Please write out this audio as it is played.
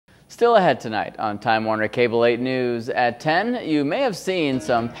Still ahead tonight on Time Warner Cable 8 News at 10, you may have seen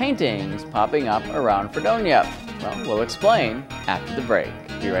some paintings popping up around Fredonia. Well, we'll explain after the break.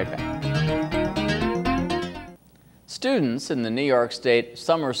 Be right back. Students in the New York State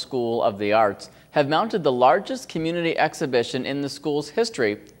Summer School of the Arts have mounted the largest community exhibition in the school's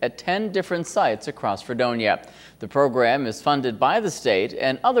history at 10 different sites across Fredonia. The program is funded by the state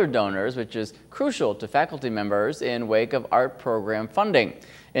and other donors, which is crucial to faculty members in wake of art program funding.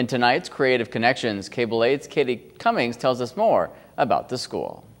 In tonight's Creative Connections, Cable 8's Katie Cummings tells us more about the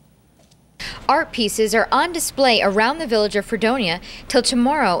school. Art pieces are on display around the village of Fredonia till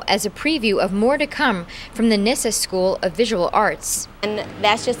tomorrow as a preview of more to come from the NYSSSA School of Visual Arts. And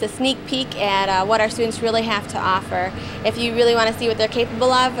that's just a sneak peek at what our students really have to offer. If you really want to see what they're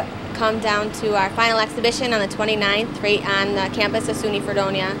capable of, come down to our final exhibition on the 29th, right on the campus of SUNY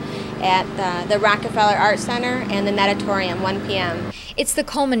Fredonia at the Rockefeller Art Center and the Netatorium, 1 p.m. It's the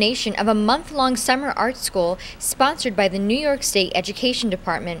culmination of a month-long summer art school sponsored by the New York State Education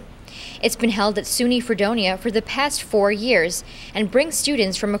Department. It's been held at SUNY Fredonia for the past 4 years and brings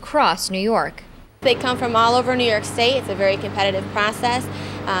students from across New York. They come from all over New York State. It's a very competitive process.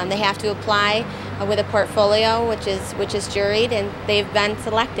 They have to apply with a portfolio which is juried, and they've been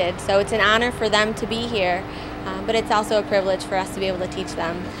selected. So it's an honor for them to be here, but it's also a privilege for us to be able to teach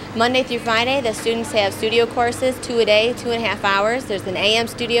them. Monday through Friday, the students have studio courses, 2 a day, 2.5 hours. There's an AM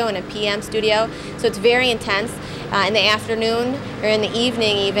studio and a PM studio, so it's very intense. In the afternoon or in the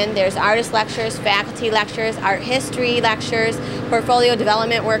evening even, there's artist lectures, faculty lectures, art history lectures, portfolio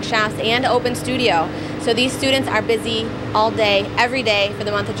development workshops, and open studio. So these students are busy all day, every day for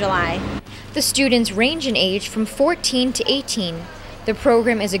the month of July. The students range in age from 14 to 18. The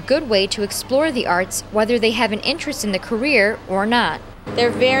program is a good way to explore the arts, whether they have an interest in the career or not.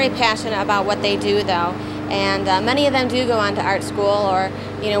 They're very passionate about what they do, though, and many of them do go on to art school or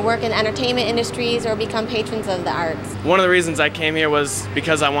work in entertainment industries or become patrons of the arts. One of the reasons I came here was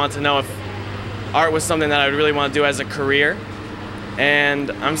because I wanted to know if art was something that I would really want to do as a career, and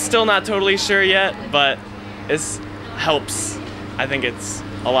I'm still not totally sure yet, but it helps. I think it's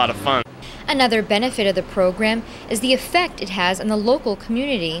a lot of fun. Another benefit of the program is the effect it has on the local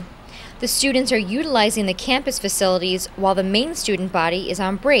community. The students are utilizing the campus facilities while the main student body is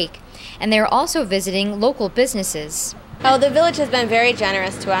on break, and they are also visiting local businesses. Oh, the village has been very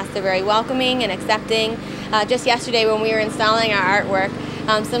generous to us. They're very welcoming and accepting. Just yesterday when we were installing our artwork,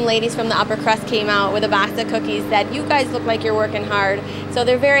 some ladies from the upper crust came out with a box of cookies that you guys look like you're working hard. So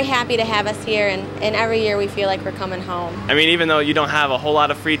they're very happy to have us here, and every year we feel like we're coming home. I mean, even though you don't have a whole lot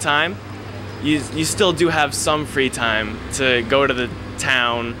of free time, you still do have some free time to go to the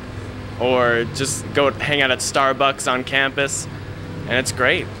town or just go hang out at Starbucks on campus, and it's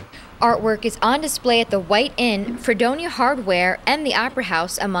great. Artwork is on display at the White Inn, Fredonia Hardware, and the Opera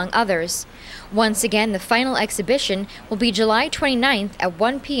House, among others. Once again, the final exhibition will be July 29th at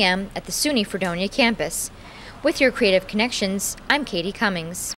 1 p.m. at the SUNY Fredonia campus. With your Creative Connections, I'm Katie Cummings.